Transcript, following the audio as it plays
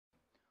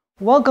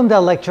Welcome to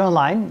Lecture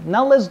Online.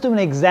 Now let's do an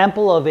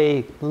example of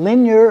a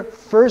linear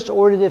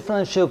first-order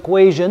differential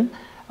equation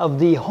of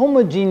the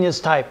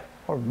homogeneous type,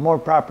 or more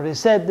properly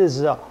said, this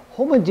is a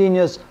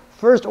homogeneous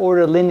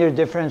first-order linear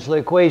differential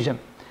equation.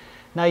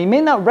 Now you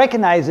may not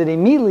recognize it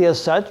immediately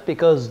as such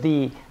because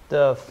the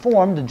general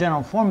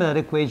form of that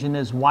equation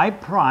is y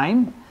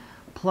prime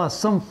plus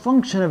some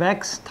function of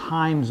x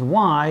times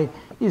y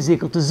is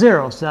equal to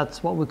 0. So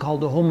that's what we call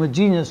the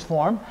homogeneous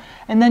form.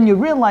 And then you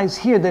realize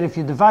here that if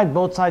you divide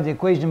both sides of the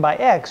equation by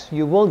x,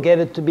 you will get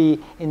it to be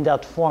in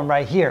that form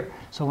right here.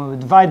 So when we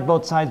divide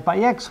both sides by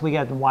x, we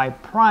get y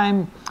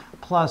prime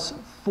plus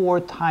 4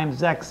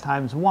 times x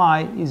times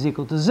y is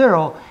equal to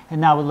 0.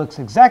 And now it looks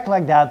exactly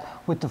like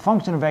that with the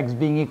function of x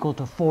being equal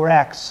to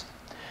 4x.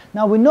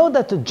 Now we know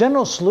that the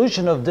general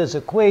solution of this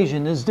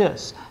equation is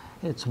this.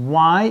 It's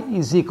y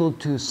is equal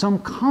to some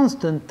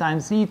constant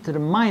times e to the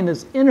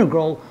minus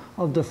integral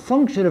of the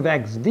function of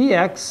x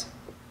dx.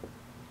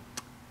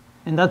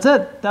 And that's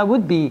it. That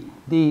would be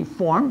the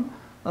form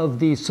of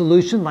the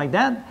solution like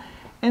that.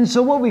 And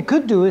so what we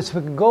could do is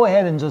we could go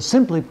ahead and just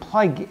simply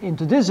plug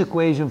into this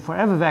equation for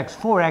f of x,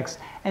 4x,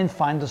 and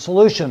find the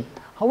solution.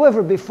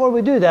 However, before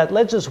we do that,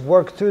 let's just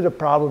work through the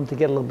problem to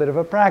get a little bit of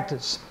a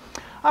practice.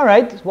 All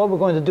right, what we're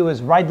going to do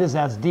is write this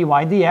as dy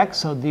dx.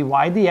 So dy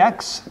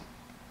dx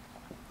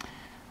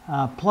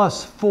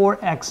plus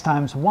 4x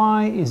times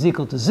y is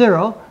equal to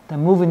 0. Then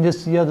moving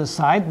this to the other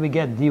side, we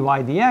get dy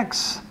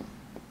dx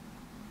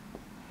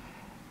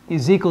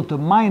is equal to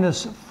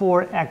minus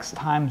 4x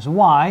times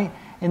y.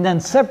 And then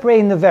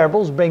separating the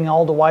variables, bringing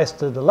all the y's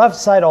to the left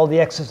side, all the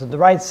x's to the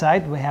right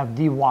side, we have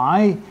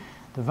dy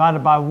divided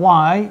by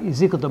y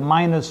is equal to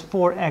minus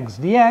 4x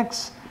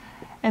dx.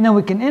 And then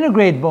we can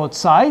integrate both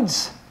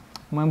sides.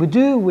 When we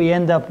do, we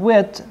end up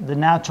with the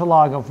natural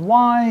log of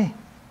y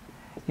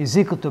is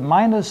equal to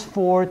minus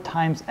 4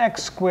 times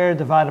x squared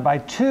divided by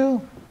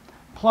 2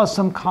 plus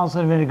some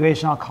constant of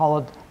integration, I'll call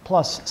it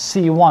plus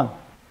c1.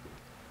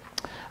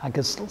 I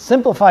can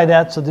simplify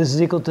that, so this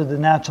is equal to the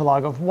natural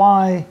log of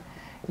y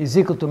is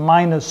equal to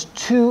minus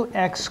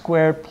 2x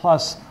squared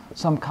plus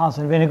some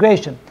constant of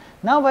integration.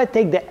 Now if I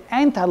take the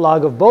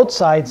antilog of both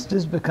sides,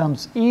 this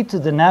becomes e to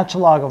the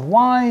natural log of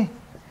y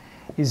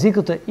is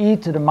equal to e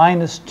to the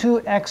minus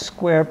 2x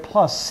squared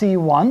plus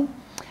c1.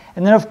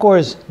 And then of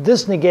course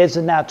this negates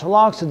the natural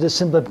log, so this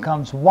simply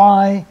becomes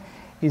y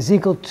is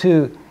equal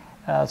to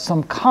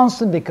some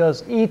constant,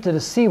 because e to the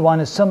c1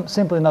 is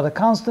simply another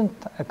constant,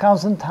 a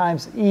constant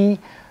times e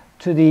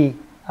to the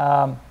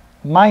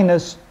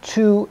minus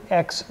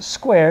 2x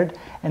squared,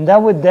 and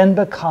that would then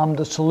become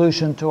the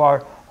solution to our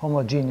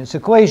homogeneous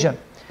equation.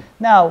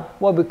 Now,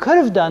 what we could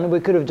have done, we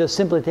could have just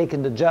simply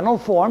taken the general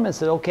form and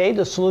said, okay,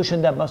 the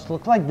solution that must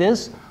look like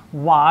this,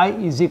 y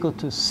is equal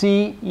to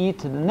c e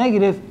to the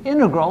negative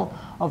integral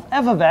of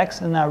f of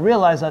x, and now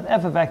realize that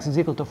f of x is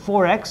equal to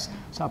 4x,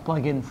 so I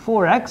plug in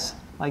 4x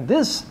like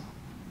this.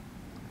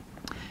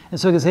 And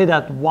so we can say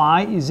that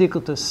y is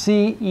equal to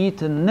c e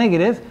to the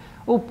negative.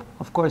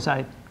 Of course,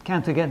 I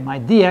can't forget my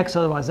dx,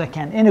 otherwise I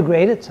can't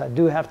integrate it, so I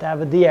do have to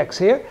have a dx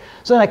here.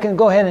 So I can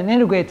go ahead and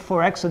integrate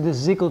 4x, so this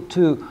is equal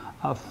to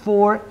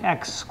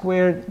 4x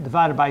squared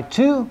divided by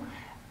 2.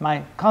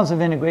 My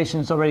constant of integration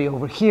is already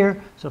over here,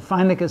 so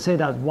finally I can say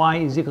that y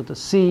is equal to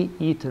c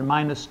e to the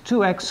minus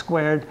 2x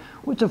squared,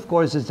 which of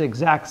course is the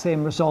exact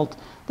same result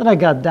that I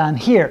got down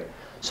here.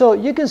 So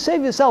you can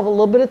save yourself a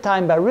little bit of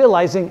time by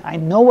realizing I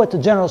know what the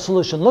general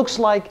solution looks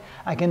like.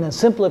 I can then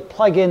simply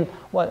plug in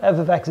what f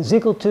of x is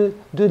equal to,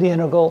 do the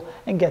integral,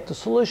 and get the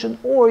solution.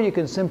 Or you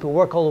can simply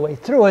work all the way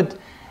through it,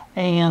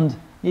 and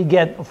you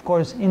get, of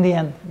course, in the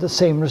end, the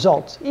same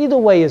results. Either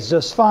way is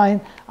just fine.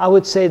 I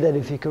would say that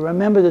if you can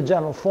remember the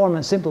general form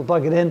and simply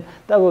plug it in,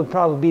 that would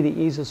probably be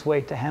the easiest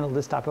way to handle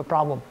this type of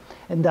problem.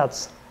 And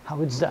that's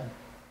how it's done.